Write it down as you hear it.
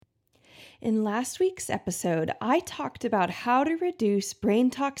In last week's episode, I talked about how to reduce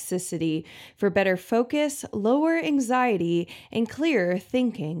brain toxicity for better focus, lower anxiety, and clearer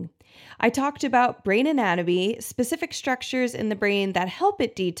thinking. I talked about brain anatomy, specific structures in the brain that help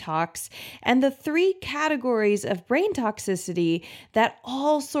it detox, and the 3 categories of brain toxicity that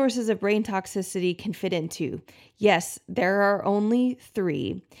all sources of brain toxicity can fit into. Yes, there are only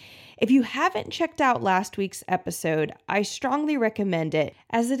 3. If you haven't checked out last week's episode, I strongly recommend it,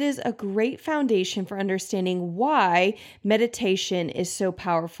 as it is a great foundation for understanding why meditation is so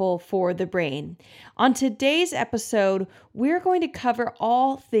powerful for the brain. On today's episode, we're going to cover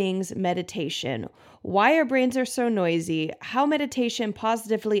all things meditation, why our brains are so noisy, how meditation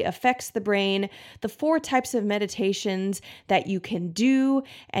positively affects the brain, the 4 types of meditations that you can do,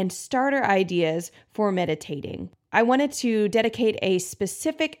 and starter ideas for meditating. I wanted to dedicate a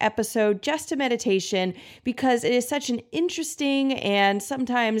specific episode just to meditation because it is such an interesting and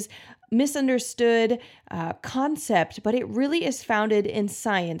sometimes misunderstood concept, but it really is founded in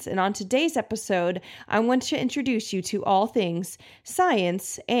science. And on today's episode, I want to introduce you to all things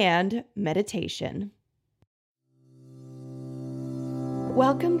science and meditation.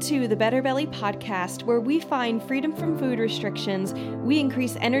 Welcome to the Better Belly podcast, where we find freedom from food restrictions, we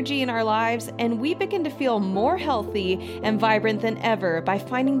increase energy in our lives, and we begin to feel more healthy and vibrant than ever by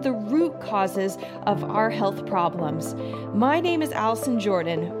finding the root causes of our health problems. My name is Allison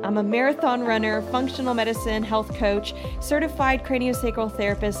Jordan. I'm a marathon runner, functional medicine health coach, certified craniosacral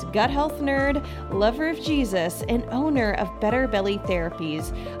therapist, gut health nerd, lover of Jesus, and owner of Better Belly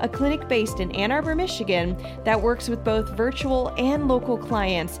Therapies, a clinic based in Ann Arbor, Michigan that works with both virtual and local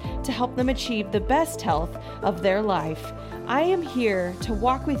clients to help them achieve the best health of their life. I am here to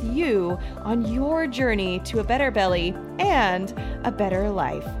walk with you on your journey to a better belly and a better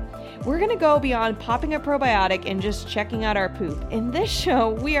life. We're going to go beyond popping a probiotic and just checking out our poop. In this show,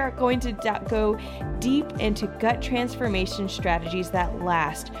 we are going to go deep into gut transformation strategies that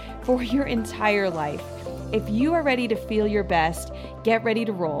last for your entire life. If you are ready to feel your best, get ready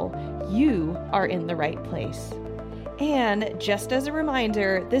to roll. You are in the right place. And just as a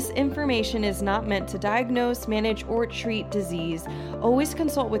reminder, this information is not meant to diagnose, manage, or treat disease. Always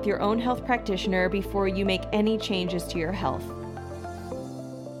consult with your own health practitioner before you make any changes to your health.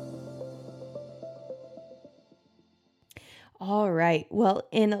 All right. Well,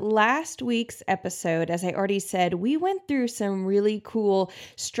 in last week's episode, as I already said, we went through some really cool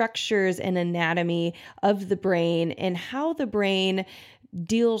structures and anatomy of the brain and how the brain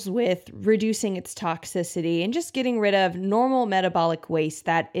deals with reducing its toxicity and just getting rid of normal metabolic waste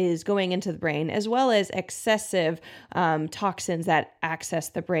that is going into the brain, as well as excessive toxins that access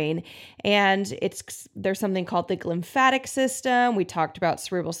the brain. And there's something called the lymphatic system. We talked about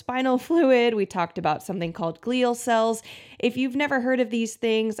cerebral spinal fluid. We talked about something called glial cells. If you've never heard of these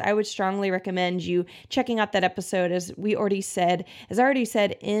things, I would strongly recommend you checking out that episode, as I already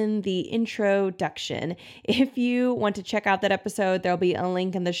said in the introduction. If you want to check out that episode, there'll be a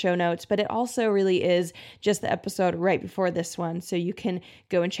link in the show notes, but it also really is just the episode right before this one, so you can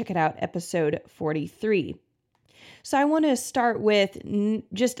go and check it out, episode 43. So I want to start with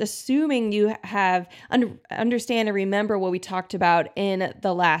just assuming you have understand and remember what we talked about in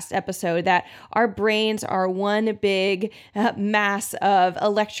the last episode, that our brains are one big mass of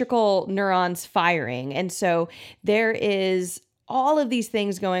electrical neurons firing. And so there is all of these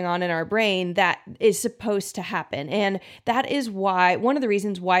things going on in our brain that is supposed to happen. And that is one of the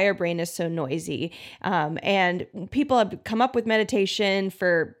reasons why our brain is so noisy. And people have come up with meditation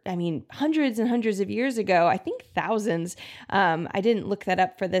for, hundreds and hundreds of years ago, I think thousands. I didn't look that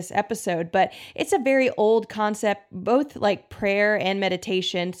up for this episode, but it's a very old concept, both like prayer and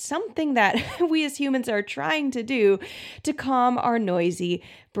meditation, something that we as humans are trying to do to calm our noisy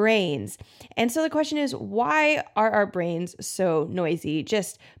brains. And so the question is, why are our brains so noisy?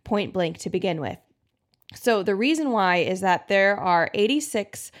 Just point blank to begin with. So the reason why is that there are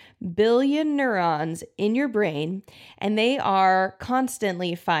 86 billion neurons in your brain, and they are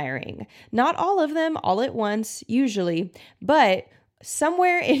constantly firing. Not all of them all at once, usually, but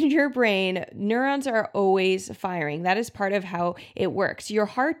somewhere in your brain, neurons are always firing. That is part of how it works. Your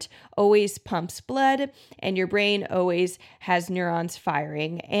heart always pumps blood, and your brain always has neurons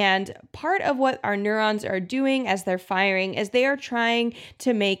firing. And part of what our neurons are doing as they're firing is they are trying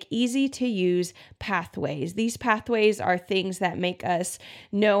to make easy to use pathways. These pathways are things that make us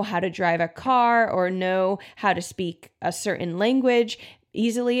know how to drive a car or know how to speak a certain language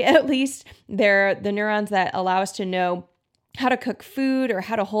easily, at least. They're the neurons that allow us to know how to cook food or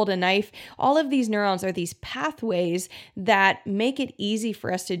how to hold a knife. All of these neurons are these pathways that make it easy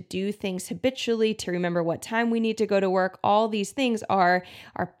for us to do things habitually, to remember what time we need to go to work. All these things are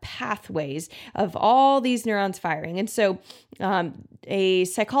pathways of all these neurons firing. And so a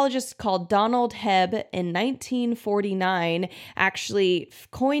psychologist called Donald Hebb in 1949 actually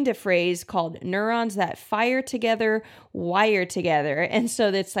coined a phrase called neurons that fire together, wire together. And so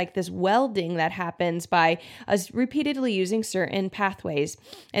it's like this welding that happens by us repeatedly using certain pathways.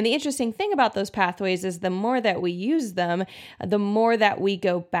 And the interesting thing about those pathways is the more that we use them, the more that we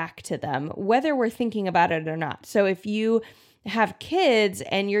go back to them, whether we're thinking about it or not. So if you have kids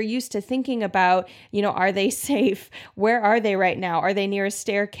and you're used to thinking about, are they safe? Where are they right now? Are they near a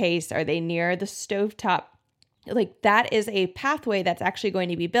staircase? Are they near the stovetop? Like that is a pathway that's actually going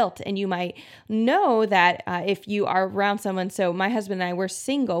to be built. And you might know that if you are around someone. So my husband and I, we're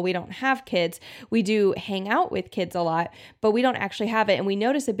single. We don't have kids. We do hang out with kids a lot, but we don't actually have it. And we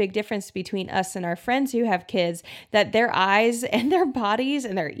notice a big difference between us and our friends who have kids, that their eyes and their bodies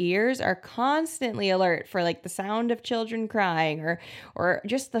and their ears are constantly alert for like the sound of children crying or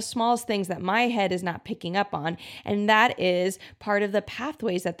just the smallest things that my head is not picking up on. And that is part of the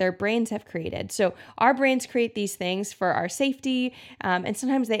pathways that their brains have created. So our brains create these things for our safety, and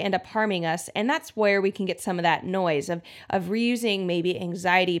sometimes they end up harming us. And that's where we can get some of that noise of reusing maybe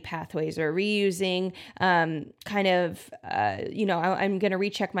anxiety pathways or reusing I'm going to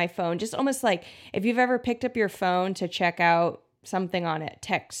recheck my phone. Just almost like if you've ever picked up your phone to check out something on it,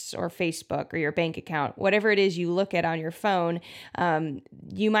 texts or Facebook or your bank account, whatever it is you look at on your phone,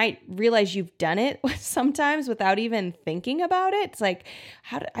 you might realize you've done it sometimes without even thinking about it. It's like,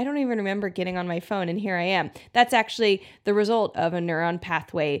 I don't even remember getting on my phone and here I am. That's actually the result of a neuron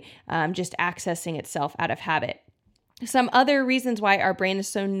pathway just accessing itself out of habit. Some other reasons why our brain is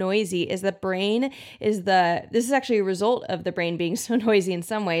so noisy is this is actually a result of the brain being so noisy in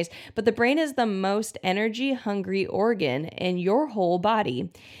some ways, but the brain is the most energy hungry organ in your whole body.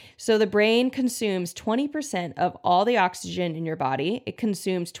 So the brain consumes 20% of all the oxygen in your body. It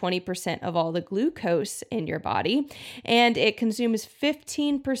consumes 20% of all the glucose in your body, and it consumes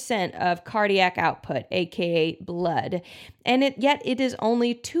 15% of cardiac output, aka blood. And yet it is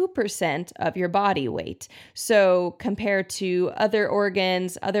only 2% of your body weight. So compared to other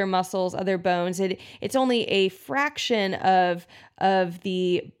organs, other muscles, other bones, it's only a fraction of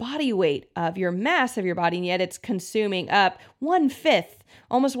the body weight of your mass of your body, and yet it's consuming up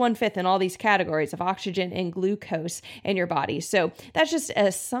almost 1/5 in all these categories of oxygen and glucose in your body. So that's just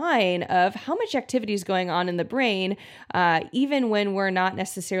a sign of how much activity is going on in the brain, even when we're not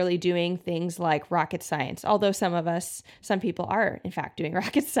necessarily doing things like rocket science. Although some people are in fact doing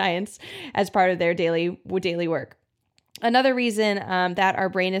rocket science as part of their daily work. Another reason that our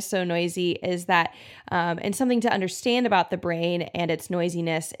brain is so noisy is that, and something to understand about the brain and its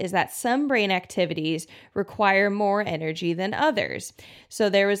noisiness is that some brain activities require more energy than others. So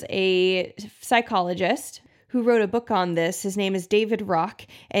there was a psychologist who wrote a book on this. His name is David Rock,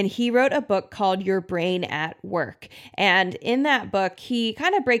 and he wrote a book called Your Brain at Work. And in that book, he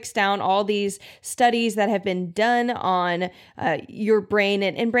kind of breaks down all these studies that have been done on your brain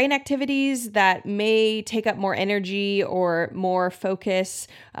and brain activities that may take up more energy or more focus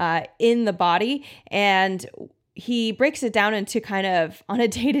in the body. And he breaks it down into kind of on a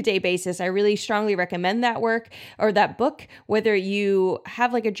day-to-day basis. I really strongly recommend that work or that book, whether you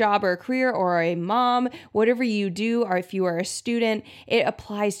have like a job or a career or a mom, whatever you do, or if you are a student, it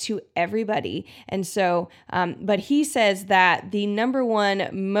applies to everybody. And so, but he says that the number one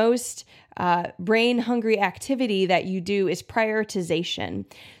most brain hungry activity that you do is prioritization.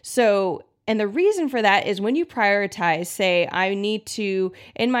 So, and the reason for that is when you prioritize, say,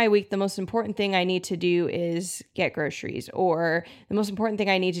 in my week, the most important thing I need to do is get groceries, or the most important thing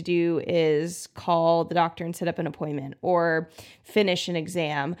I need to do is call the doctor and set up an appointment, or finish an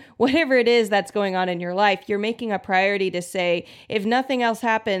exam. Whatever it is that's going on in your life, you're making a priority to say, if nothing else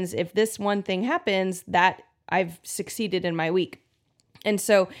happens, if this one thing happens, that I've succeeded in my week. And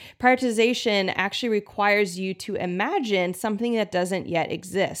so prioritization actually requires you to imagine something that doesn't yet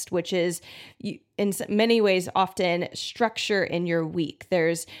exist, which is in many ways often structure in your week.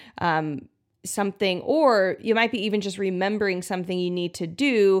 There's something, or you might be even just remembering something you need to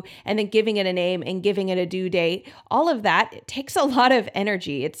do and then giving it a name and giving it a due date. All of that, it takes a lot of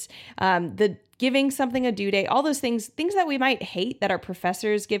energy. It's the giving something a due date, all those things that we might hate that our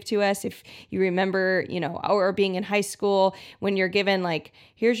professors give to us. If you remember, or being in high school when you're given like,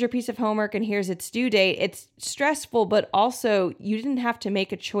 here's your piece of homework and here's its due date, it's stressful, but also you didn't have to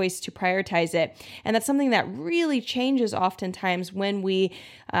make a choice to prioritize it. And that's something that really changes oftentimes when we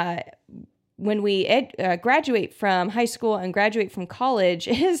when we graduate from high school and graduate from college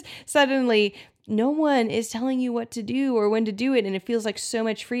is suddenly no one is telling you what to do or when to do it. And it feels like so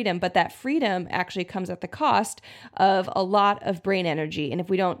much freedom, but that freedom actually comes at the cost of a lot of brain energy. And if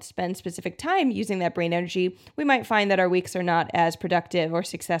we don't spend specific time using that brain energy, we might find that our weeks are not as productive or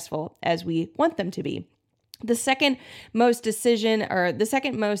successful as we want them to be. The second most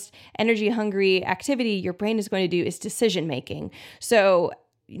energy hungry activity your brain is going to do is decision making. So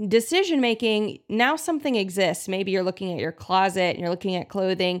decision making, now something exists. Maybe you're looking at your closet and you're looking at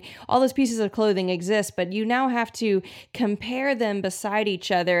clothing. All those pieces of clothing exist, but you now have to compare them beside each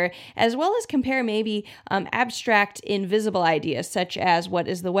other, as well as compare maybe abstract, invisible ideas, such as what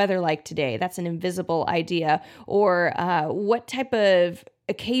is the weather like today? That's an invisible idea. Or what type of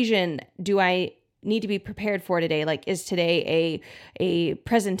occasion do I need to be prepared for today? Like, is today a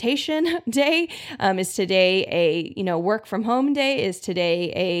presentation day? Is today a work from home day? Is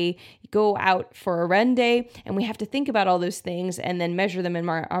today a go out for a run day? And we have to think about all those things and then measure them in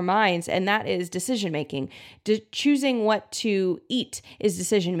our minds. And that is decision making. Choosing what to eat is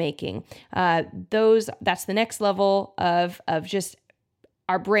decision making. That's the next level of just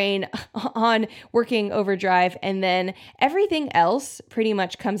our brain on working overdrive, and then everything else pretty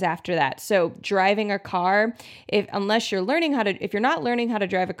much comes after that. So driving a car, if you're not learning how to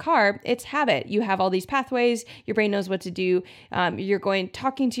drive a car, it's habit. You have all these pathways, your brain knows what to do. You're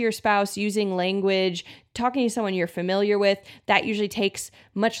talking to your spouse, using language, talking to someone you're familiar with, that usually takes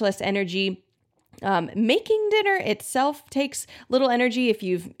much less energy. Making dinner itself takes little energy if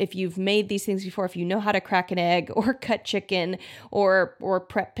you've made these things before. If you know how to crack an egg or cut chicken or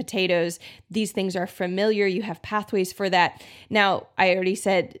prep potatoes, these things are familiar. You have pathways for that. Now, I already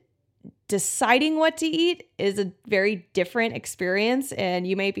said deciding what to eat is a very different experience, and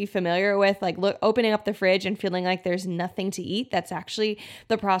you may be familiar with opening up the fridge and feeling like there's nothing to eat. That's actually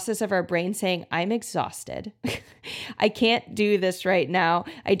the process of our brain saying, I'm exhausted. I can't do this right now.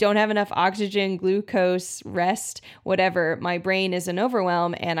 I don't have enough oxygen, glucose, rest, whatever. My brain is in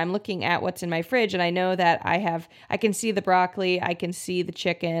overwhelm, and I'm looking at what's in my fridge, and I know that I can see the broccoli, I can see the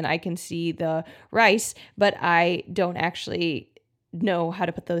chicken, I can see the rice, but I don't actually know how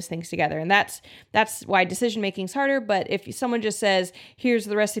to put those things together. And that's why decision making is harder. But if someone just says, here's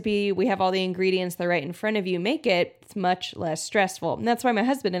the recipe, we have all the ingredients, they're right in front of you, make it, it's much less stressful. And that's why my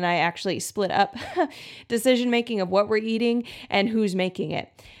husband and I actually split up decision making of what we're eating and who's making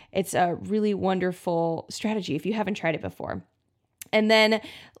it. It's a really wonderful strategy if you haven't tried it before. And then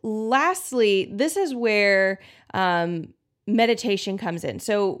lastly, this is where meditation comes in.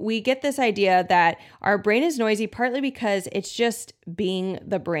 So we get this idea that our brain is noisy partly because it's just being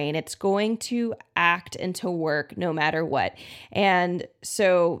the brain. It's going to act and to work no matter what. And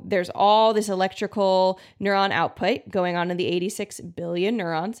so there's all this electrical neuron output going on in the 86 billion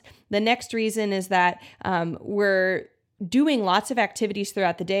neurons. The next reason is that we're doing lots of activities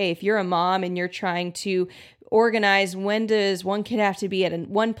throughout the day. If you're a mom and you're trying to organize, when does one kid have to be at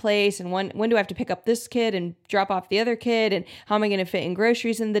one place, and when do I have to pick up this kid and drop off the other kid, and how am I going to fit in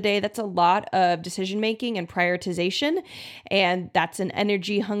groceries in the day? That's a lot of decision making and prioritization, and that's an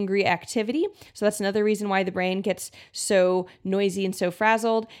energy hungry activity. So that's another reason why the brain gets so noisy and so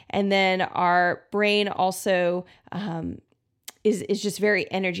frazzled. And then our brain also is just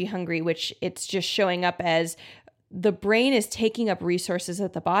very energy hungry, which it's just showing up as the brain is taking up resources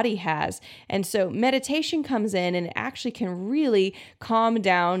that the body has. And so meditation comes in and actually can really calm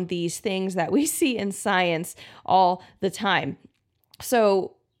down these things that we see in science all the time.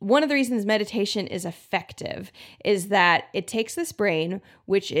 So one of the reasons meditation is effective is that it takes this brain,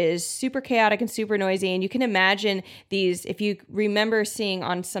 which is super chaotic and super noisy. And you can imagine these, if you remember seeing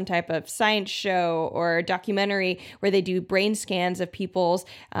on some type of science show or documentary where they do brain scans of people's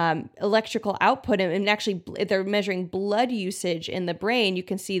electrical output, and actually they're measuring blood usage in the brain. You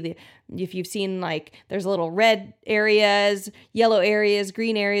can see if you've seen, there's little red areas, yellow areas,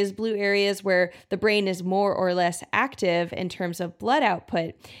 green areas, blue areas where the brain is more or less active in terms of blood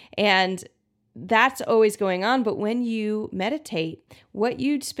output. And that's always going on. But when you meditate, what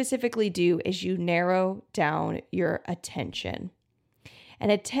you specifically do is you narrow down your attention.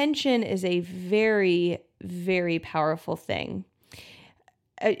 And attention is a very, very powerful thing.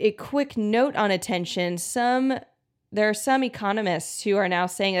 A quick note on attention, there are some economists who are now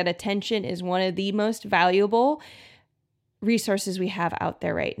saying that attention is one of the most valuable resources we have out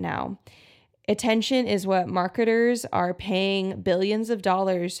there right now. Attention is what marketers are paying billions of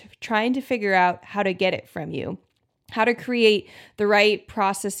dollars trying to figure out how to get it from you, how to create the right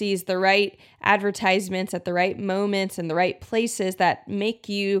processes, the right advertisements at the right moments and the right places that make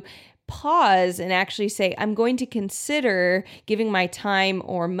you pause and actually say, I'm going to consider giving my time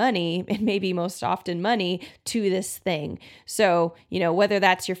or money, and maybe most often money, to this thing. So, whether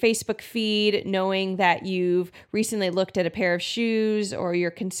that's your Facebook feed, knowing that you've recently looked at a pair of shoes, or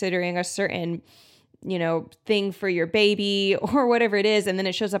you're considering a certain thing for your baby or whatever it is, and then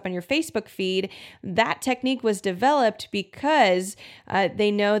it shows up on your Facebook feed, that technique was developed because they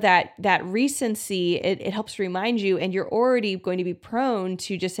know that recency, it helps remind you, and you're already going to be prone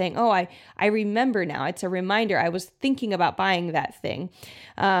to just saying, oh, I remember now. It's a reminder. I was thinking about buying that thing.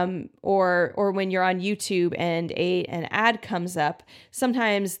 Or when you're on YouTube and an ad comes up,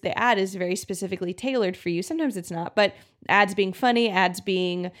 sometimes the ad is very specifically tailored for you. Sometimes it's not, but ads being funny, ads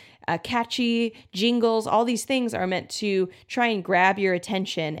being catchy, jingles, all these things are meant to try and grab your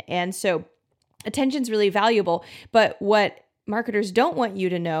attention. And so attention's really valuable. But what marketers don't want you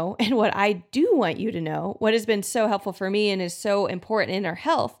to know, and what I do want you to know, what has been so helpful for me and is so important in our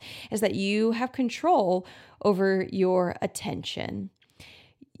health, is that you have control over your attention.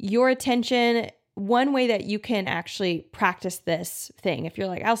 Your attention, one way that you can actually practice this thing, if you're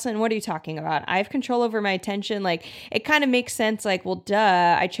like, Allison, what are you talking about? I have control over my attention. Like, it kind of makes sense. Like, well,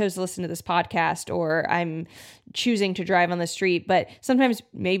 duh, I chose to listen to this podcast, or I'm choosing to drive on the street. But sometimes,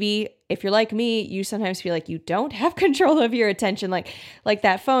 maybe if you're like me, you sometimes feel like you don't have control of your attention. Like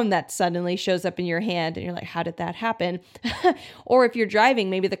that phone that suddenly shows up in your hand and you're like, how did that happen? Or if you're driving,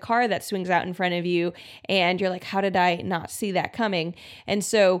 maybe the car that swings out in front of you and you're like, how did I not see that coming? And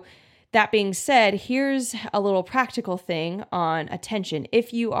so that being said, here's a little practical thing on attention.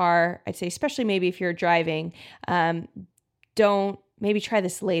 If you are, I'd say, especially maybe if you're driving, don't maybe try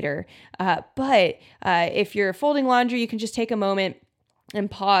this later. But if you're folding laundry, you can just take a moment and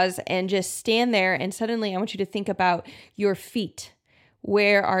pause and just stand there. And suddenly I want you to think about your feet.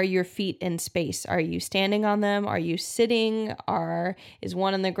 Where are your feet in space? Are you standing on them? Are you sitting? Is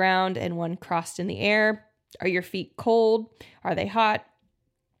one on the ground and one crossed in the air? Are your feet cold? Are they hot?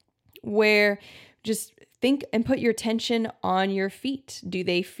 Just think and put your attention on your feet. Do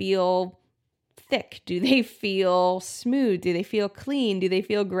they feel thick? Do they feel smooth? Do they feel clean? Do they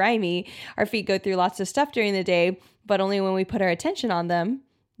feel grimy? Our feet go through lots of stuff during the day, but only when we put our attention on them,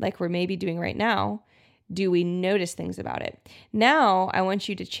 like we're maybe doing right now, do we notice things about it. Now, I want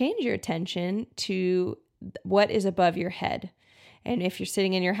you to change your attention to what is above your head. And if you're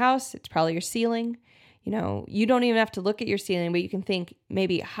sitting in your house, it's probably your ceiling. You don't even have to look at your ceiling, but you can think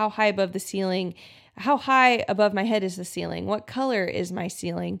maybe how high above the ceiling, how high above my head is the ceiling? What color is my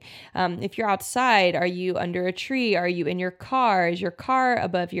ceiling? If you're outside, are you under a tree? Are you in your car? Is your car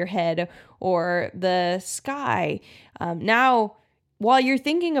above your head or the sky? Now, while you're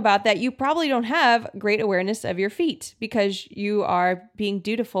thinking about that, you probably don't have great awareness of your feet because you are being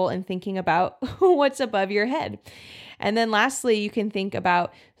dutiful and thinking about what's above your head. And then lastly, you can think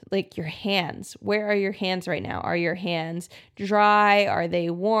about like your hands. Where are your hands right now? Are your hands dry? Are they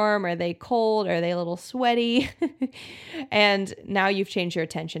warm? Are they cold? Are they a little sweaty? And now you've changed your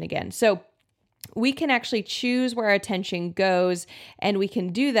attention again. So we can actually choose where our attention goes, and we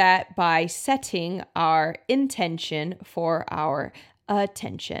can do that by setting our intention for our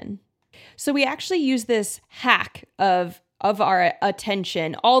attention. So we actually use this hack of our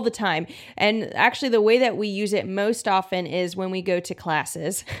attention all the time. And actually the way that we use it most often is when we go to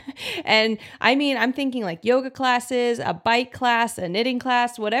classes. And I mean, I'm thinking like yoga classes, a bike class, a knitting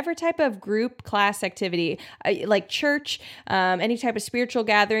class, whatever type of group class activity, like church, any type of spiritual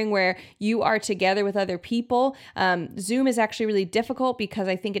gathering where you are together with other people. Zoom is actually really difficult because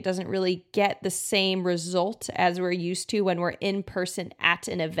I think it doesn't really get the same result as we're used to when we're in person at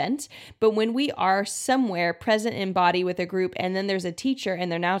an event. But when we are somewhere present in body with a group, and then there's a teacher and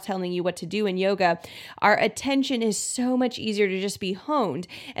they're now telling you what to do in yoga, our attention is so much easier to just be honed.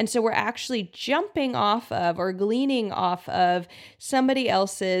 And so we're actually jumping off of or gleaning off of somebody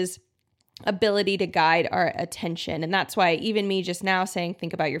else's ability to guide our attention. And that's why even me just now saying,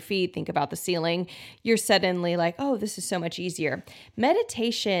 think about your feet, think about the ceiling, you're suddenly like, oh, this is so much easier.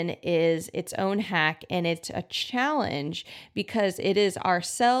 Meditation is its own hack, and it's a challenge because it is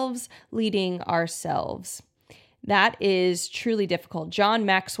ourselves leading ourselves. That is truly difficult. John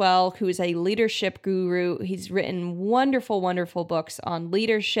Maxwell, who is a leadership guru, he's written wonderful, wonderful books on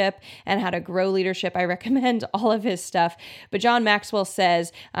leadership and how to grow leadership. I recommend all of his stuff. But John Maxwell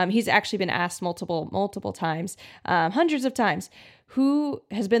says, he's actually been asked multiple times, hundreds of times, who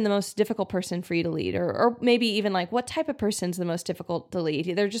has been the most difficult person for you to lead? Or maybe even like, what type of person's the most difficult to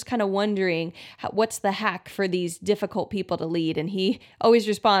lead? They're just kind of wondering, what's the hack for these difficult people to lead? And he always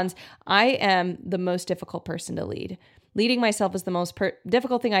responds, I am the most difficult person to lead. leading myself is the most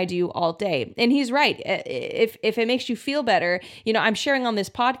difficult thing I do all day. And he's right. If it makes you feel better, I'm sharing on this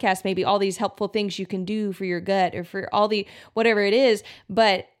podcast maybe all these helpful things you can do for your gut or for all the whatever it is,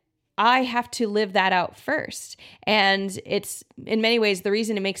 but I have to live that out first. And it's in many ways, the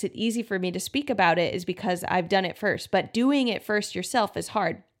reason it makes it easy for me to speak about it is because I've done it first. But doing it first yourself is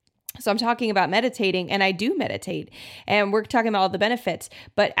hard. So I'm talking about meditating, and I do meditate, and we're talking about all the benefits,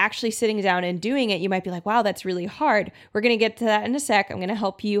 but actually sitting down and doing it, you might be like, wow, that's really hard. We're going to get to that in a sec. I'm going to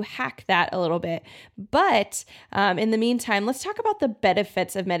help you hack that a little bit. But in the meantime, let's talk about the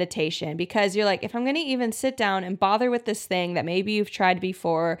benefits of meditation, because you're like, if I'm going to even sit down and bother with this thing that maybe you've tried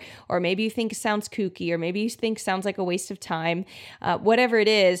before, or maybe you think sounds kooky, or maybe you think sounds like a waste of time, whatever it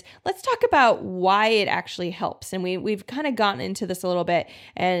is, let's talk about why it actually helps. And we've kind of gotten into this a little bit,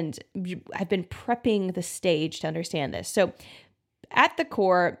 and I've been prepping the stage to understand this. So at the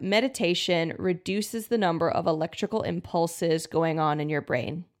core, meditation reduces the number of electrical impulses going on in your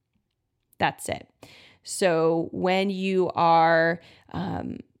brain. That's it. So when you are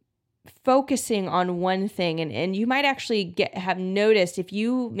focusing on one thing, and you might actually have noticed if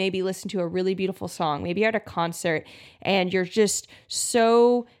you maybe listen to a really beautiful song, maybe you're at a concert and you're just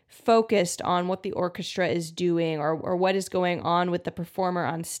so focused on what the orchestra is doing or what is going on with the performer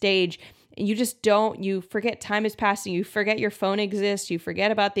on stage, you forget time is passing, you forget your phone exists, you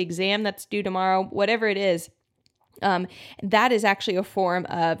forget about the exam that's due tomorrow, whatever it is. That is actually a form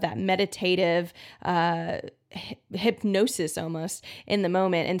of that meditative hypnosis almost in the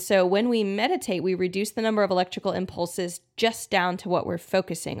moment. And so when we meditate, we reduce the number of electrical impulses just down to what we're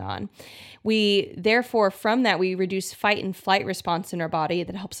focusing on. Therefore, from that, we reduce fight and flight response in our body.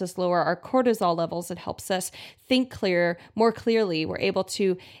 That helps us lower our cortisol levels. It helps us think more clearly. We're able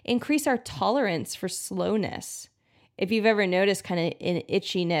to increase our tolerance for slowness. If you've ever noticed kind of an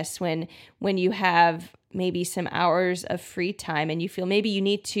itchiness when you have maybe some hours of free time and you feel maybe you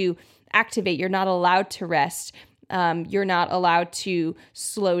need to activate, you're not allowed to rest, you're not allowed to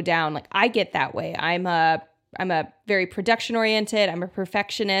slow down. Like I get that way. I'm a very production oriented. I'm a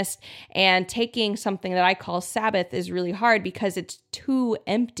perfectionist, and taking something that I call Sabbath is really hard because it's too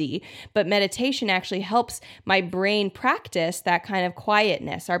empty. But meditation actually helps my brain practice that kind of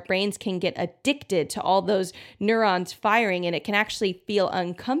quietness. Our brains can get addicted to all those neurons firing, and it can actually feel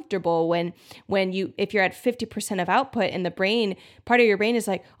uncomfortable if you're at 50% of output and part of your brain is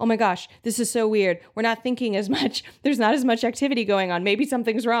like, oh my gosh, this is so weird. We're not thinking as much. There's not as much activity going on. Maybe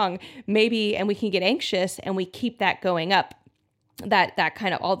something's wrong. And we can get anxious, and we keep that going up, that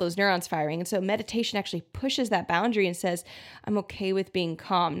kind of all those neurons firing. And so meditation actually pushes that boundary and says, I'm okay with being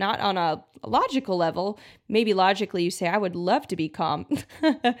calm, not on a logical level. Maybe logically you say, I would love to be calm,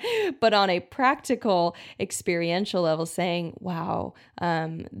 but on a practical, experiential level, saying, wow,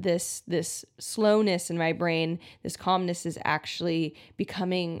 this slowness in my brain, this calmness is actually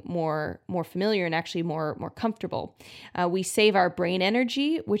becoming more familiar and actually more comfortable. We save our brain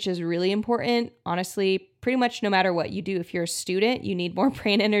energy, which is really important. Honestly, pretty much no matter what you do, if you're a student, you need more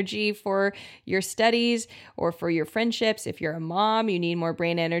brain energy for your studies or for your friendships. If you're a mom, you need more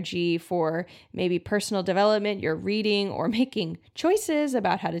brain energy for maybe personal development, your reading, or making choices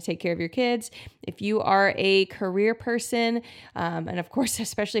about how to take care of your kids. If you are a career person, and of course,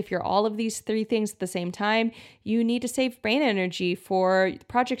 especially if you're all of these three things at the same time, you need to save brain energy for the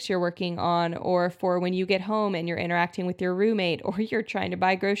projects you're working on, or for when you get home and you're interacting with your roommate, or you're trying to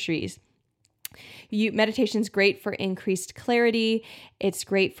buy groceries. Meditation's great for increased clarity. It's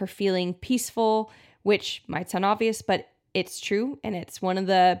great for feeling peaceful, which might sound obvious, but it's true, and it's one of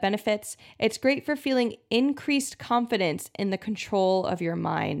the benefits. It's great for feeling increased confidence in the control of your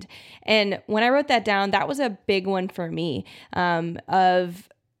mind. And when I wrote that down, that was a big one for me, of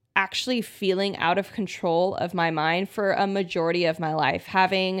actually feeling out of control of my mind for a majority of my life,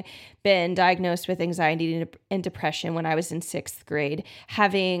 having been diagnosed with anxiety and depression when I was in 6th grade,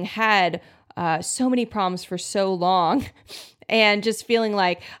 having had so many problems for so long, and just feeling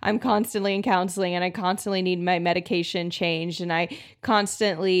like I'm constantly in counseling and I constantly need my medication changed. And I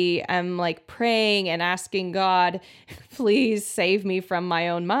constantly am like praying and asking God, please save me from my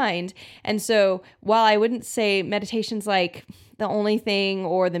own mind. And so while I wouldn't say meditation's like the only thing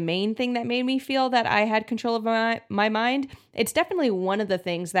or the main thing that made me feel that I had control of my mind, it's definitely one of the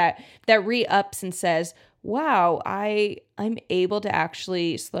things that re-ups and says, wow, I'm able to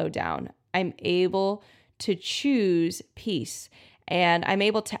actually slow down. I'm able to choose peace, and I'm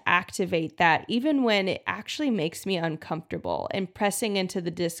able to activate that even when it actually makes me uncomfortable. And pressing into the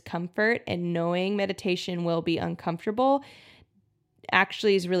discomfort and knowing meditation will be uncomfortable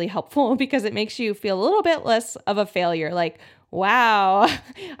actually is really helpful because it makes you feel a little bit less of a failure. Like, wow,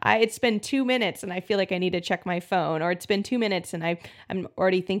 it's been 2 minutes and I feel like I need to check my phone, or it's been 2 minutes and I'm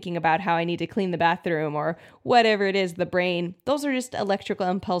already thinking about how I need to clean the bathroom, or whatever it is, the brain. Those are just electrical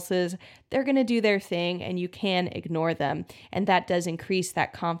impulses. They're going to do their thing and you can ignore them. And that does increase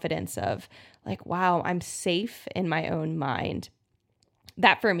that confidence of like, wow, I'm safe in my own mind.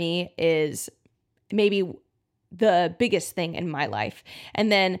 That for me is maybe the biggest thing in my life.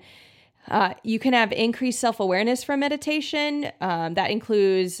 And then you can have increased self-awareness from meditation. That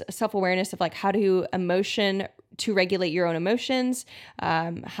includes self-awareness of like how to regulate your own emotions,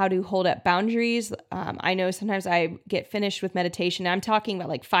 how to hold up boundaries. I know sometimes I get finished with meditation. I'm talking about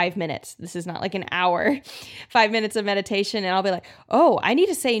like 5 minutes. This is not like an hour, 5 minutes of meditation. And I'll be like, oh, I need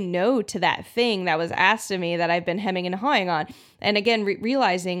to say no to that thing that was asked of me that I've been hemming and hawing on. And again,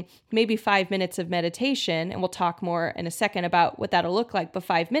 realizing maybe 5 minutes of meditation, and we'll talk more in a second about what that'll look like, but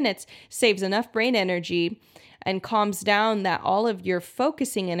 5 minutes saves enough brain energy and calms down that all of your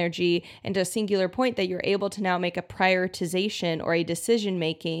focusing energy into a singular point that you're able to now make a prioritization or a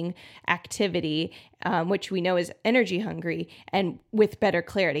decision-making activity, which we know is energy hungry and with better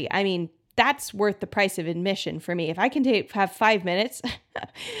clarity. I mean, that's worth the price of admission for me. If I can have 5 minutes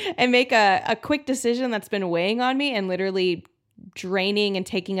and make a quick decision that's been weighing on me and literally draining and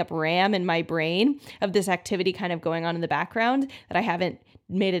taking up RAM in my brain of this activity kind of going on in the background that I haven't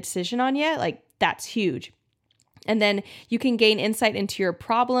made a decision on yet, like that's huge. And then you can gain insight into your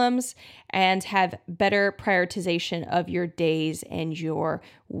problems and have better prioritization of your days and your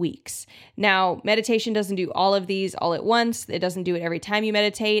weeks. Now, meditation doesn't do all of these all at once. It doesn't do it every time you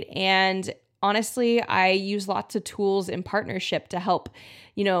meditate. And honestly, I use lots of tools in partnership to help,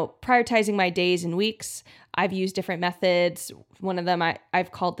 prioritizing my days and weeks. I've used different methods. One of them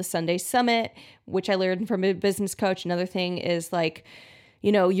I've called the Sunday Summit, which I learned from a business coach. Another thing is like,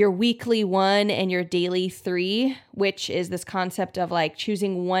 your weekly 1 and your daily 3, which is this concept of like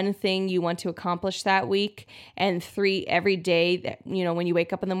choosing one thing you want to accomplish that week, and 3 every day that, when you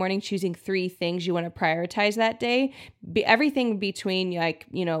wake up in the morning, choosing 3 things you want to prioritize that day. Everything between like,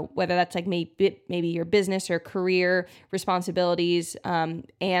 whether that's like maybe your business or career responsibilities,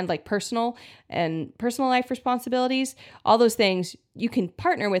 and like personal life responsibilities, all those things. You can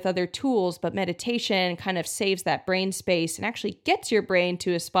partner with other tools, but meditation kind of saves that brain space and actually gets your brain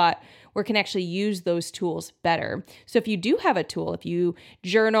to a spot where it can actually use those tools better. So if you do have a tool, if you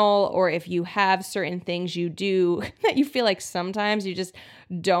journal, or if you have certain things you do that you feel like sometimes you just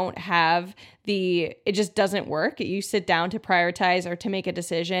don't have it just doesn't work. You sit down to prioritize or to make a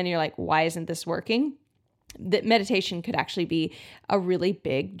decision, and you're like, why isn't this working? That meditation could actually be a really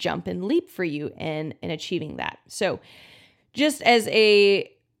big jump and leap for you in achieving that. So just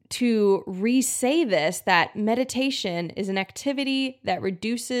to re-say this, that meditation is an activity that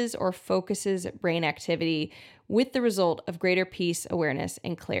reduces or focuses brain activity with the result of greater peace, awareness,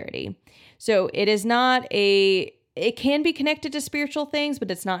 and clarity. So it can be connected to spiritual things, but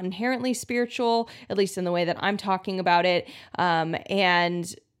it's not inherently spiritual, at least in the way that I'm talking about it.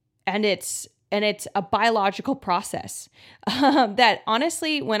 And it's a biological process that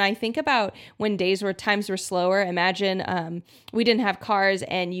honestly, when I think about when times were slower, imagine we didn't have cars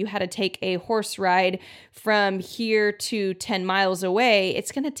and you had to take a horse ride from here to 10 miles away.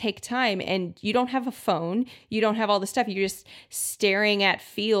 It's going to take time, and you don't have a phone. You don't have all the stuff. You're just staring at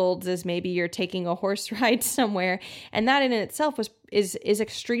fields as maybe you're taking a horse ride somewhere. And that in itself is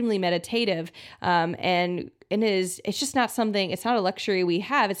extremely meditative. It's just not something, it's not a luxury we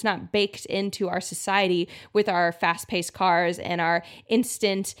have. It's not baked into our society with our fast-paced cars and our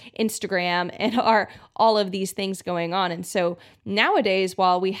instant Instagram and all of these things going on. And so nowadays,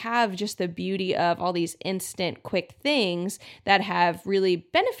 while we have just the beauty of all these instant, quick things that have really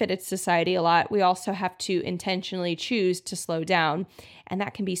benefited society a lot, we also have to intentionally choose to slow down. And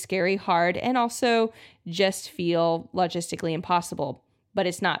that can be scary, hard, and also just feel logistically impossible, but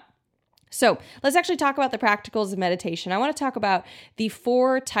it's not. So let's actually talk about the practicals of meditation. I want to talk about the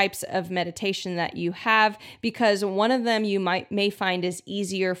 4 types of meditation that you have, because one of them you may find is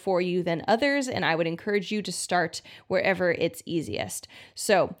easier for you than others, and I would encourage you to start wherever it's easiest.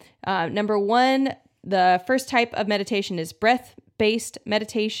 So number 1, the first type of meditation is breath-based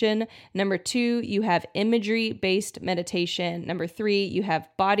meditation. Number 2, you have imagery-based meditation. Number 3, you have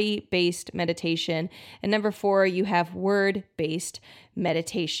body-based meditation. And number 4, you have word-based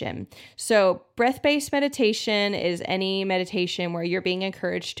meditation. So breath-based meditation is any meditation where you're being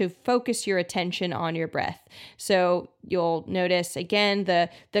encouraged to focus your attention on your breath. So you'll notice, again, the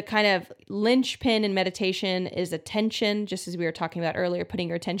kind of linchpin in meditation is attention, just as we were talking about earlier, putting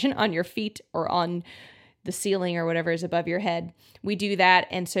your attention on your feet or on the ceiling or whatever is above your head. We do that.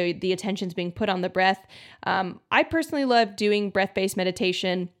 And so the attention's being put on the breath. I personally love doing breath-based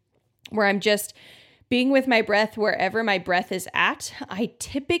meditation where I'm just being with my breath wherever my breath is at. I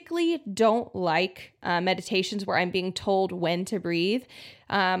typically don't like meditations where I'm being told when to breathe.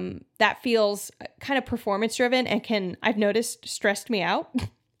 That feels kind of performance driven and I've noticed, stressed me out.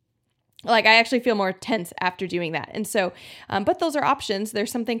 Like I actually feel more tense after doing that. And so, but those are options.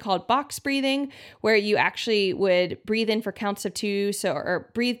 There's something called box breathing where you actually would breathe in for counts of 2.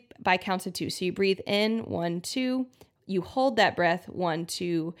 Or breathe by counts of 2. So you breathe in 1, 2, you hold that breath 1,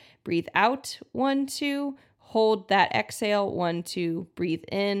 2, breathe out 1, 2, hold that exhale 1, 2, breathe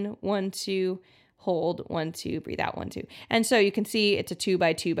in 1, 2, hold 1, 2, breathe out 1, 2. And so you can see it's a 2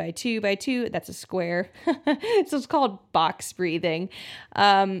 by 2 by 2 by 2. That's a square. So it's called box breathing.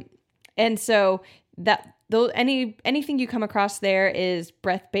 And so anything you come across there is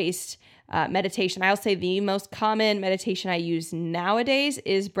breath-based meditation. I'll say the most common meditation I use nowadays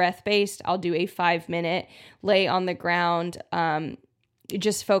is breath-based. I'll do a 5-minute lay on the ground,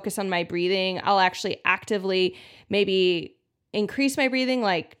 just focus on my breathing. I'll actually actively maybe increase my breathing,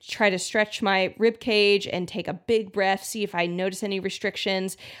 like try to stretch my rib cage and take a big breath, see if I notice any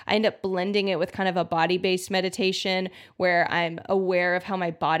restrictions. I end up blending it with kind of a body-based meditation where I'm aware of how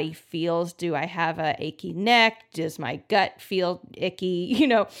my body feels. Do I have a achy neck? Does my gut feel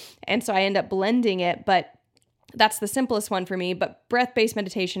icky? And so I end up blending it, but that's the simplest one for me. But breath-based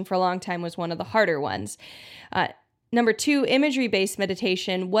meditation for a long time was one of the harder ones. Number 2, imagery-based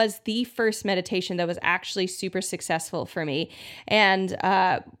meditation was the first meditation that was actually super successful for me. And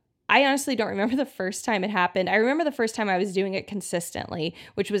I honestly don't remember the first time it happened. I remember the first time I was doing it consistently,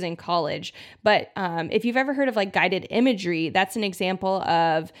 which was in college. But if you've ever heard of like guided imagery, that's an example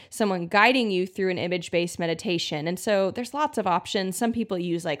of someone guiding you through an image-based meditation. And so there's lots of options. Some people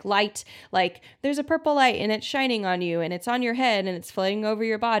use like light, like there's a purple light and it's shining on you and it's on your head and it's floating over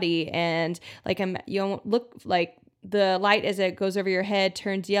your body. And like you look like the light as it goes over your head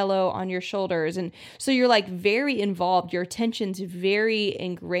turns yellow on your shoulders. And so you're like very involved. Your attention's very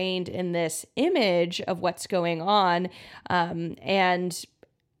ingrained in this image of what's going on. And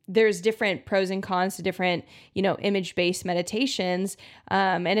there's different pros and cons to different, image-based meditations.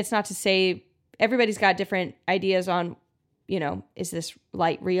 And it's not to say everybody's got different ideas on, is this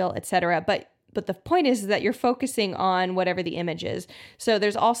light real, etc. But the point is that you're focusing on whatever the image is. So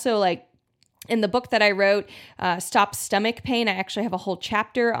there's also like, in the book that I wrote, Stop Stomach Pain, I actually have a whole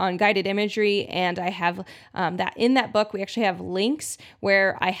chapter on guided imagery, and I have that in that book, we actually have links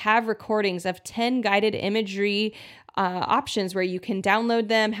where I have recordings of 10 guided imagery options where you can download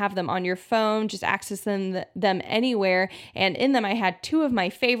them, have them on your phone, just access them anywhere. And in them, I had 2 of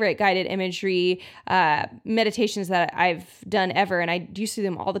my favorite guided imagery meditations that I've done ever. And I used to do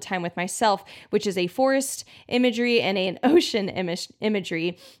them all the time with myself, which is a forest imagery and an ocean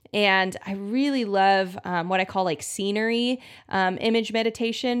imagery. And I really love what I call like scenery image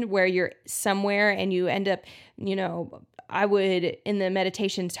meditation, where you're somewhere and you end up, I would in the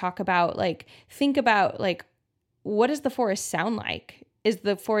meditation think about like, what does the forest sound like? Is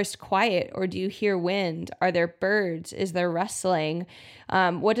the forest quiet, or do you hear wind? Are there birds? Is there rustling?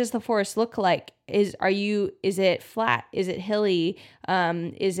 What does the forest look like? Is it flat? Is it hilly?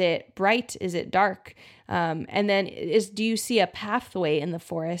 Is it bright? Is it dark? And then do you see a pathway in the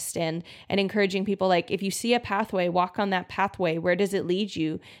forest? And encouraging people, like, if you see a pathway, walk on that pathway. Where does it lead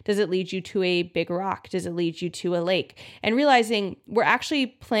you? Does it lead you to a big rock? Does it lead you to a lake? And realizing we're actually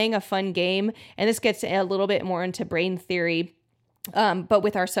playing a fun game, and this gets a little bit more into brain theory. But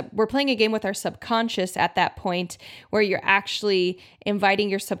we're playing a game with our subconscious at that point, where you're actually inviting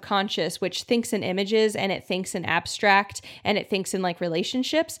your subconscious, which thinks in images and it thinks in abstract and it thinks in like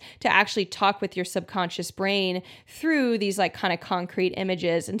relationships, to actually talk with your subconscious brain through these like kind of concrete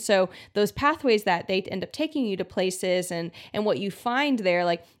images. And so those pathways that they end up taking you to places and what you find there,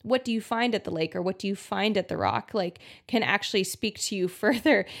 like what do you find at the lake or what do you find at the rock, like can actually speak to you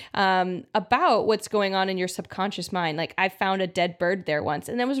further about what's going on in your subconscious mind. Like I found a dead bird there once,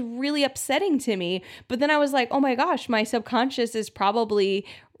 and that was really upsetting to me. But then I was like, oh my gosh, my subconscious is probably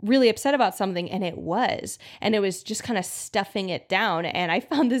really upset about something. And it was just kind of stuffing it down. And I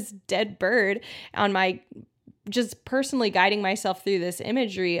found this dead bird on my, just personally guiding myself through this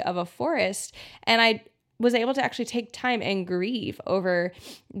imagery of a forest. And I was able to actually take time and grieve over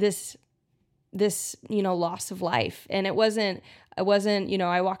this loss of life. And it wasn't, I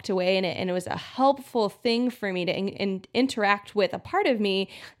walked away and it was a helpful thing for me to interact with a part of me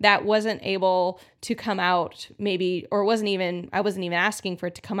that wasn't able to come out maybe, or I wasn't even asking for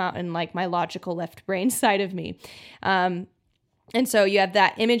it to come out in like my logical left brain side of me. And so you have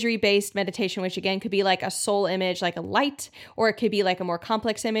that imagery-based meditation, which again could be like a soul image, like a light, or it could be like a more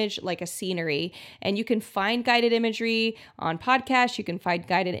complex image, like a scenery. And you can find guided imagery on podcasts. You can find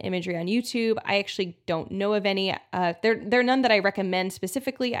guided imagery on YouTube. I actually don't know of any. There are none that I recommend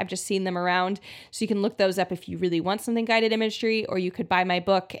specifically. I've just seen them around. So you can look those up if you really want something guided imagery, or you could buy my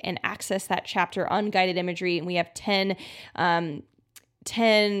book and access that chapter on guided imagery. And we have 10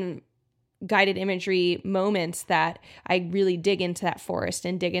 guided imagery moments that I really dig into that forest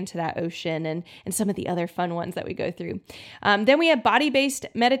and dig into that ocean and some of the other fun ones that we go through. Then we have body-based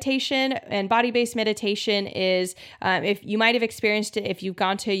meditation, and body-based meditation is, if you might have experienced it, if you've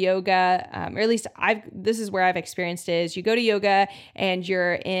gone to yoga, or at least this is where I've experienced it, is you go to yoga and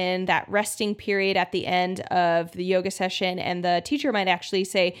you're in that resting period at the end of the yoga session, and the teacher might actually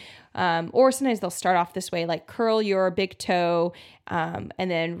say, or sometimes they'll start off this way, like curl your big toe, and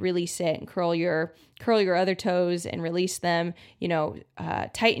then release it, and curl your other toes and release them,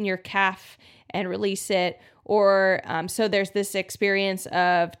 tighten your calf and release it. Or, so there's this experience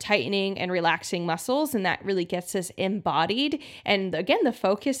of tightening and relaxing muscles, and that really gets us embodied. And again, the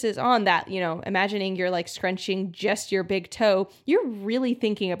focus is on that, imagining you're like scrunching just your big toe. You're really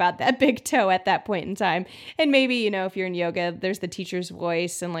thinking about that big toe at that point in time. And maybe, if you're in yoga, there's the teacher's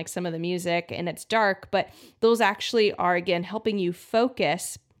voice and like some of the music and it's dark, but those actually are, again, helping you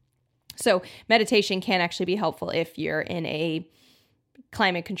focus. So meditation can actually be helpful if you're in a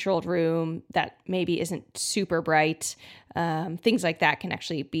climate controlled room that maybe isn't super bright. Things like that can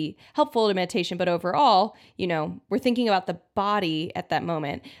actually be helpful to meditation. But overall, we're thinking about the body at that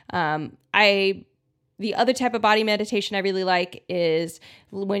moment. The other type of body meditation I really like is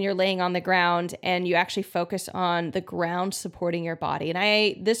when you're laying on the ground and you actually focus on the ground supporting your body.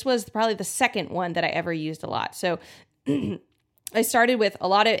 And this was probably the second one that I ever used a lot. So I started with a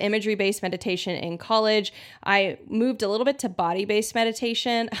lot of imagery-based meditation in college. I moved a little bit to body-based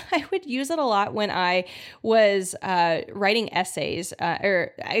meditation. I would use it a lot when I was writing essays.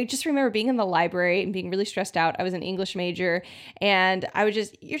 Or I just remember being in the library and being really stressed out. I was an English major, and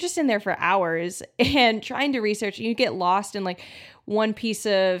you're just in there for hours and trying to research. And you get lost in like one piece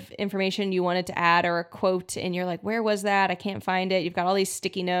of information you wanted to add or a quote, and you're like, where was that? I can't find it. You've got all these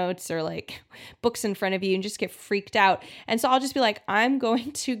sticky notes or like books in front of you and just get freaked out. And so I'll just be like, I'm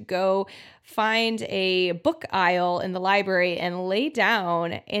going to go find a book aisle in the library and lay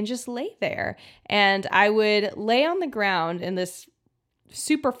down and just lay there. And I would lay on the ground in this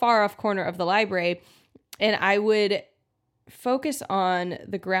super far off corner of the library, and I would focus on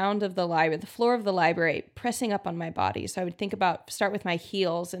the ground of the library, the floor of the library, pressing up on my body. So I would start with my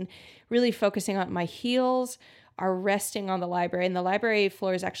heels and really focusing on my heels are resting on the library, and the library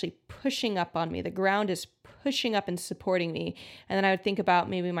floor is actually pushing up on me. The ground is pushing up and supporting me. And then I would think about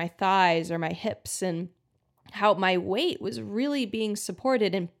maybe my thighs or my hips and how my weight was really being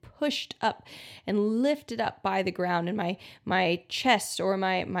supported and pushed up and lifted up by the ground, and my chest or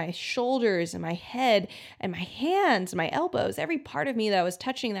my shoulders and my head and my hands, my elbows, every part of me that was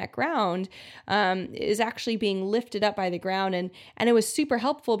touching that ground is actually being lifted up by the ground. And it was super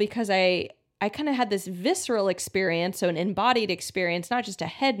helpful because I kind of had this visceral experience, so an embodied experience, not just a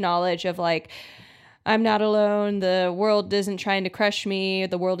head knowledge of like, I'm not alone, the world isn't trying to crush me,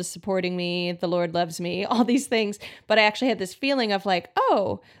 the world is supporting me, the Lord loves me, all these things. But I actually had this feeling of like,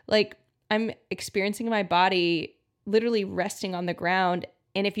 oh, like I'm experiencing my body literally resting on the ground.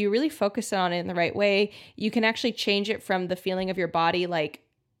 And if you really focus on it in the right way, you can actually change it from the feeling of your body like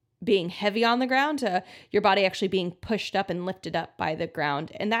being heavy on the ground to your body actually being pushed up and lifted up by the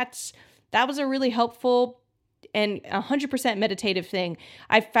ground. And that was a really helpful and 100% meditative thing.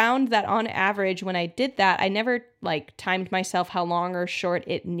 I found that on average, when I did that, I never like timed myself how long or short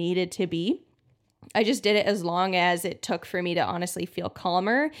it needed to be. I just did it as long as it took for me to honestly feel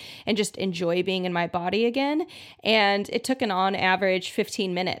calmer and just enjoy being in my body again. And it took on average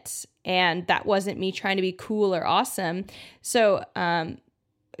 15 minutes. And that wasn't me trying to be cool or awesome. So,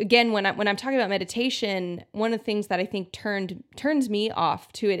 again, when I'm talking about meditation, one of the things that I think turns me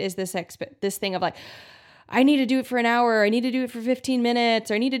off to it is this thing of like, I need to do it for an hour, I need to do it for 15 minutes,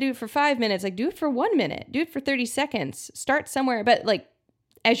 or I need to do it for 5 minutes. Like, do it for 1 minute, do it for 30 seconds, start somewhere. But like,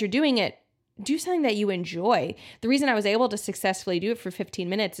 as you're doing it, do something that you enjoy. The reason I was able to successfully do it for 15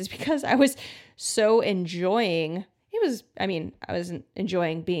 minutes is because I was so enjoying I wasn't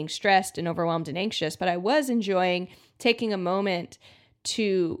enjoying being stressed and overwhelmed and anxious, but I was enjoying taking a moment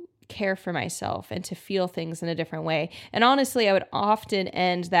to care for myself and to feel things in a different way. And honestly, I would often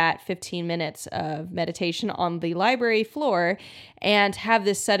end that 15 minutes of meditation on the library floor and have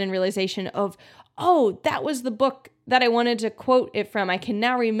this sudden realization of, oh, that was the book that I wanted to quote it from. I can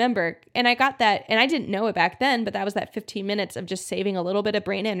now remember. And I got that, and I didn't know it back then, but that was that 15 minutes of just saving a little bit of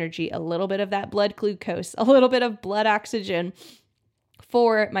brain energy, a little bit of that blood glucose, a little bit of blood oxygen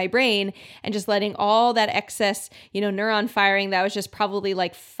for my brain, and just letting all that excess, neuron firing that was just probably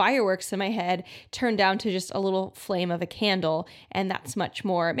like fireworks in my head turn down to just a little flame of a candle. And that's much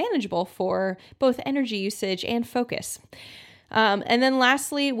more manageable for both energy usage and focus. And then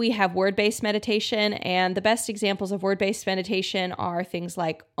lastly, we have word-based meditation, and the best examples of word-based meditation are things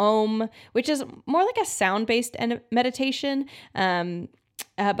like Om, which is more like a sound-based meditation,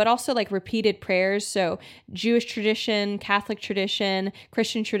 but also like repeated prayers. So Jewish tradition, Catholic tradition,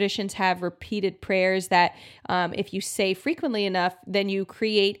 Christian traditions have repeated prayers that if you say frequently enough, then you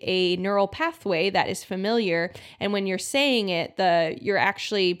create a neural pathway that is familiar. And when you're saying it, you're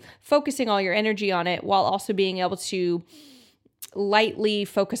actually focusing all your energy on it while also being able to lightly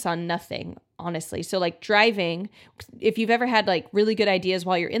focus on nothing, honestly. So like driving, if you've ever had like really good ideas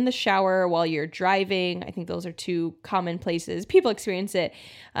while you're in the shower, while you're driving, I think those are two common places people experience it.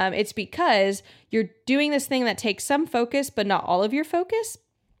 It's because you're doing this thing that takes some focus, but not all of your focus.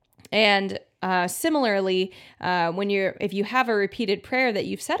 And similarly, if you have a repeated prayer that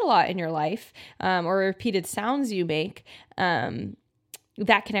you've said a lot in your life, or repeated sounds you make, that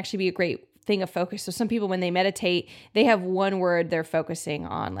can actually be a great thing of focus. So some people, when they meditate, they have one word they're focusing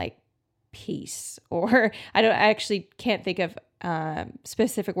on, like peace, or I actually can't think of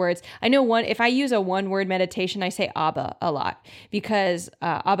specific words. I know if I use a one word meditation, I say Abba a lot, because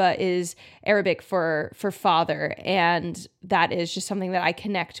Abba is Arabic for father. And that is just something that I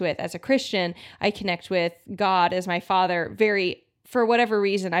connect with as a Christian. I connect with God as my father for whatever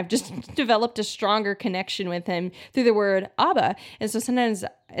reason. I've just developed a stronger connection with him through the word Abba. And so sometimes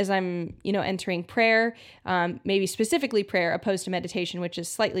as I'm, entering prayer, maybe specifically prayer opposed to meditation, which is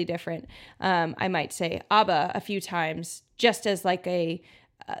slightly different, I might say Abba a few times, just as like a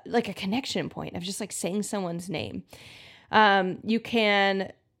connection point of just like saying someone's name. So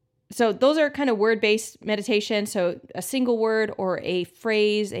those are kind of word-based meditation. So a single word or a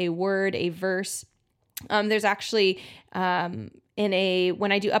phrase, a word, a verse. There's actually,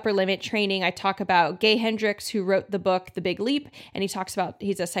 when I do upper limit training, I talk about Gay Hendricks, who wrote the book, The Big Leap. And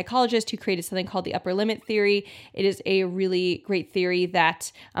he's a psychologist who created something called the upper limit theory. It is a really great theory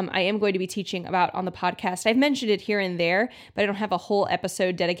that I am going to be teaching about on the podcast. I've mentioned it here and there, but I don't have a whole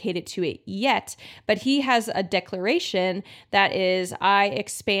episode dedicated to it yet. But he has a declaration that is, I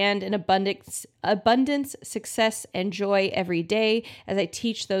expand in abundance, success, and joy every day as I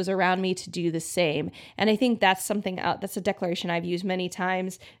teach those around me to do the same. And I think that's that's a declaration I've used many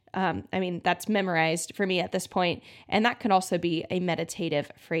times. That's memorized for me at this point, and that can also be a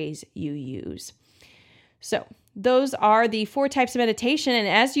meditative phrase you use. So those are the 4 types of meditation. And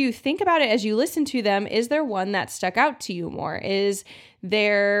as you think about it, as you listen to them, is there one that stuck out to you more? Did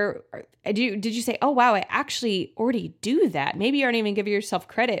you say, oh, wow, I actually already do that? Maybe you aren't even giving yourself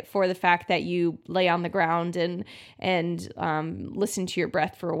credit for the fact that you lay on the ground and listen to your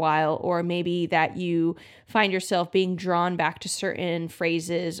breath for a while, or maybe that you find yourself being drawn back to certain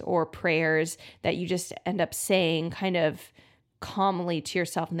phrases or prayers that you just end up saying kind of calmly to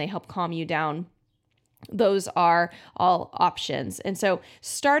yourself, and they help calm you down. Those are all options. And so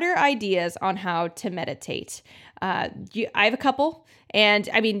starter ideas on how to meditate. I have a couple, and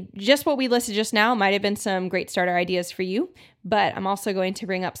just what we listed just now might have been some great starter ideas for you, but I'm also going to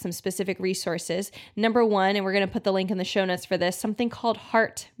bring up some specific resources. Number 1, and we're going to put the link in the show notes for this, something called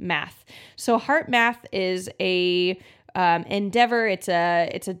HeartMath. So HeartMath is a endeavor. It's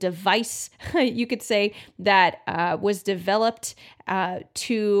a device, you could say, that was developed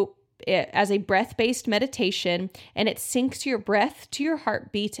as a breath-based meditation, and it syncs your breath to your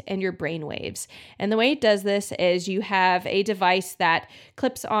heartbeat and your brain waves. And the way it does this is you have a device that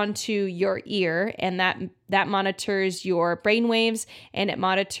clips onto your ear, and that monitors your brain waves, and it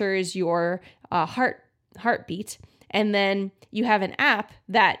monitors your heartbeat. And then you have an app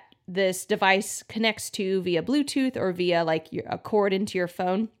that this device connects to via Bluetooth or via a cord into your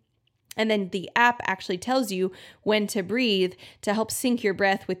phone. And then the app actually tells you when to breathe to help sync your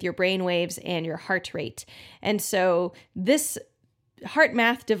breath with your brain waves and your heart rate. And so this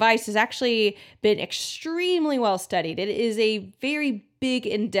HeartMath device has actually been extremely well studied. It is a very big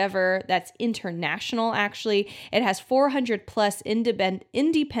endeavor that's international, actually. It has 400 plus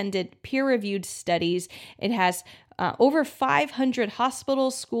independent peer-reviewed studies. It has over 500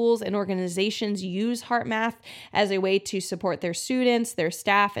 hospitals, schools, and organizations use HeartMath as a way to support their students, their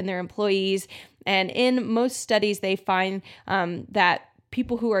staff, and their employees. And in most studies, they find that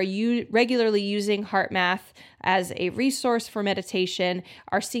people who are regularly using HeartMath as a resource for meditation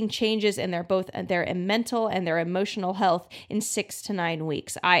are seeing changes in both their mental and their emotional health in 6 to 9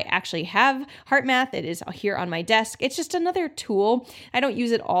 weeks. I actually have HeartMath. It is here on my desk. It's just another tool. I don't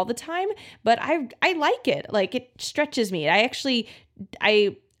use it all the time, but I like it. Like, it stretches me.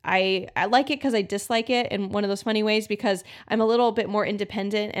 I like it because I dislike it in one of those funny ways, because I'm a little bit more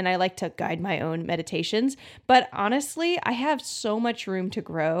independent and I like to guide my own meditations. But honestly, I have so much room to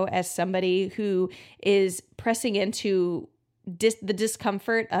grow as somebody who is pressing into the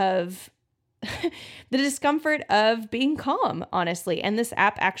discomfort of being calm, honestly. And this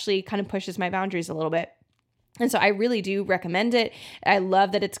app actually kind of pushes my boundaries a little bit. And so I really do recommend it. I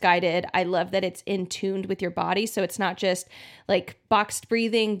love that it's guided. I love that it's in tuned with your body. So it's not just like boxed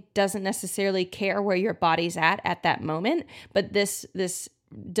breathing, doesn't necessarily care where your body's at that moment, but this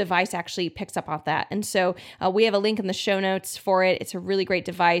device actually picks up on that. And so we have a link in the show notes for it. It's a really great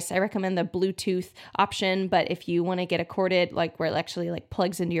device. I recommend the Bluetooth option, but if you want to get a corded, like where it actually like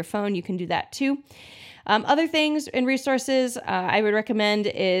plugs into your phone, you can do that too. Other things and resources I would recommend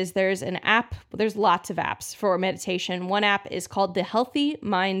is there's an app. There's lots of apps for meditation. One app is called the Healthy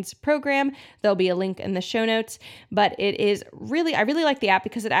Minds Program. There'll be a link in the show notes, but I really like the app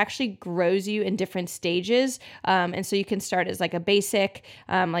because it actually grows you in different stages. And so you can start as like a basic,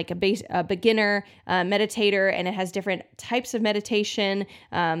 a beginner meditator, and it has different types of meditation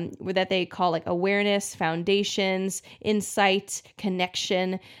that they call like awareness, foundations, insight,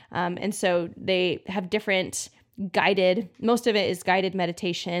 connection. And so they have different most of it is guided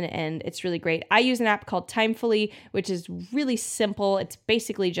meditation, and it's really great. I use an app called Timefully, which is really simple. It's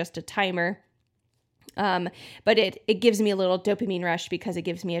basically just a timer. But it gives me a little dopamine rush because it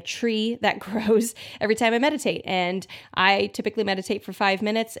gives me a tree that grows every time I meditate. And I typically meditate for 5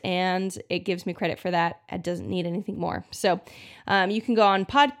 minutes, and it gives me credit for that. It doesn't need anything more. So you can go on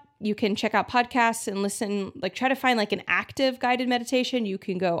you can check out podcasts and listen, like try to find like an active guided meditation. You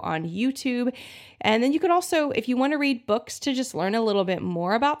can go on YouTube. And then you could also, if you want to read books to just learn a little bit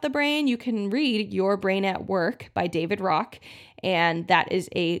more about the brain, you can read Your Brain at Work by David Rock. And that is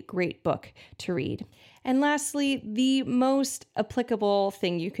a great book to read. And lastly, the most applicable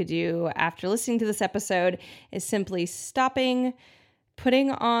thing you could do after listening to this episode is simply stopping, putting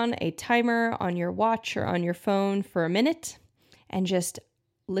on a timer on your watch or on your phone for a minute, and just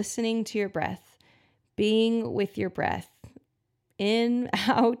listening to your breath, being with your breath, in,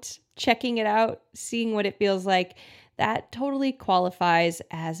 out, checking it out, seeing what it feels like. That totally qualifies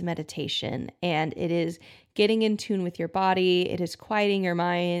as meditation, and it is getting in tune with your body. It is quieting your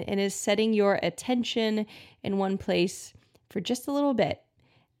mind, and is setting your attention in one place for just a little bit,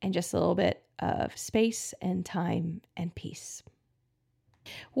 and just a little bit of space and time and peace.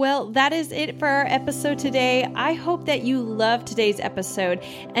 Well, that is it for our episode today. I hope that you loved today's episode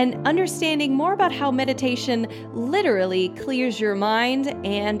and understanding more about how meditation literally clears your mind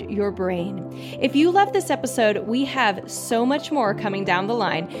and your brain. If you love this episode, we have so much more coming down the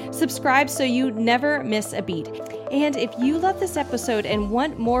line. Subscribe so you never miss a beat. And if you love this episode and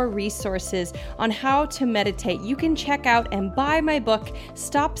want more resources on how to meditate, you can check out and buy my book,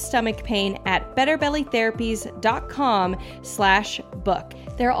 Stop Stomach Pain, at betterbellytherapies.com/book.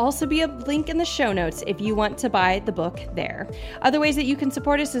 There'll also be a link in the show notes if you want to buy the book there. Other ways that you can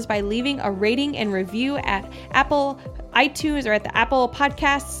support us is by leaving a rating and review at Apple iTunes or at the Apple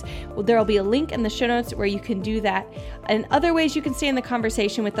Podcasts. There'll be a link in the show notes where you can do that. And other ways you can stay in the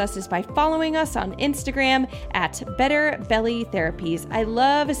conversation with us is by following us on Instagram at Better Belly Therapies. I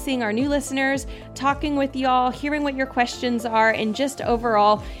love seeing our new listeners, talking with y'all, hearing what your questions are, and just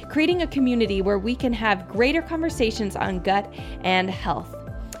overall creating a community where we can have greater conversations on gut and health.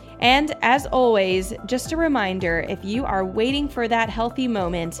 And as always, just a reminder, if you are waiting for that healthy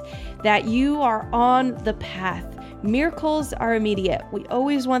moment, that you are on the path. Miracles are immediate. We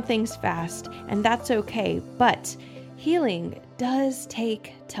always want things fast, and that's okay. But healing does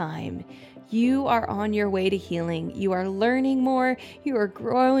take time. You are on your way to healing. You are learning more. You are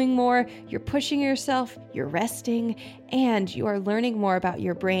growing more. You're pushing yourself. You're resting. And you are learning more about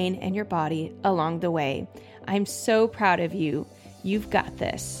your brain and your body along the way. I'm so proud of you. You've got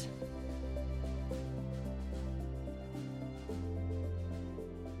this.